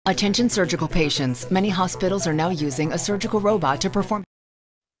Attention surgical patients. Many hospitals are now using a surgical robot to perform.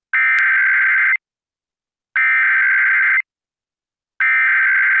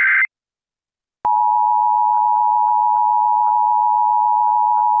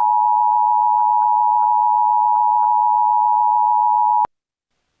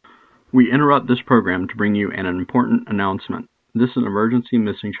 We interrupt this program to bring you an important announcement. This is an emergency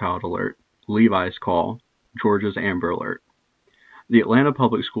missing child alert, Levi's call, Georgia's Amber Alert. The Atlanta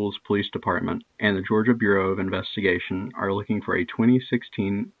Public Schools Police Department and the Georgia Bureau of Investigation are looking for a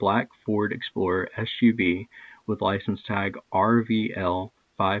 2016 black Ford Explorer SUV with license tag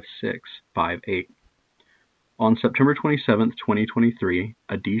RVL5658. On September 27, 2023,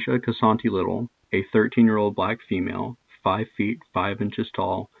 Adisha Kasanti Little, a 13-year-old black female, 5 feet 5 inches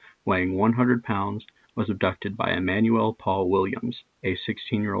tall, weighing 100 pounds, was abducted by Emmanuel Paul Williams, a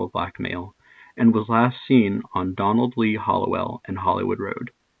 16-year-old black male, and was last seen on Donald Lee Hollowell and Hollywood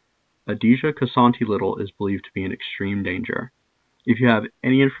Road. Adisha Kasanti Little is believed to be in extreme danger. If you have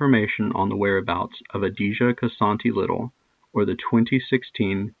any information on the whereabouts of Adisha Kasanti Little or the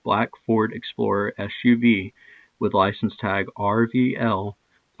 2016 black Ford Explorer SUV with license tag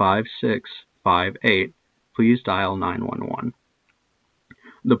RVL5658, please dial 911.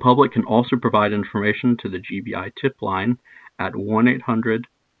 The public can also provide information to the GBI tip line at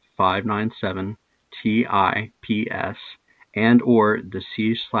 1-800-597-TIPS and or the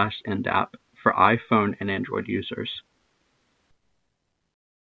C/End app for iPhone and Android users.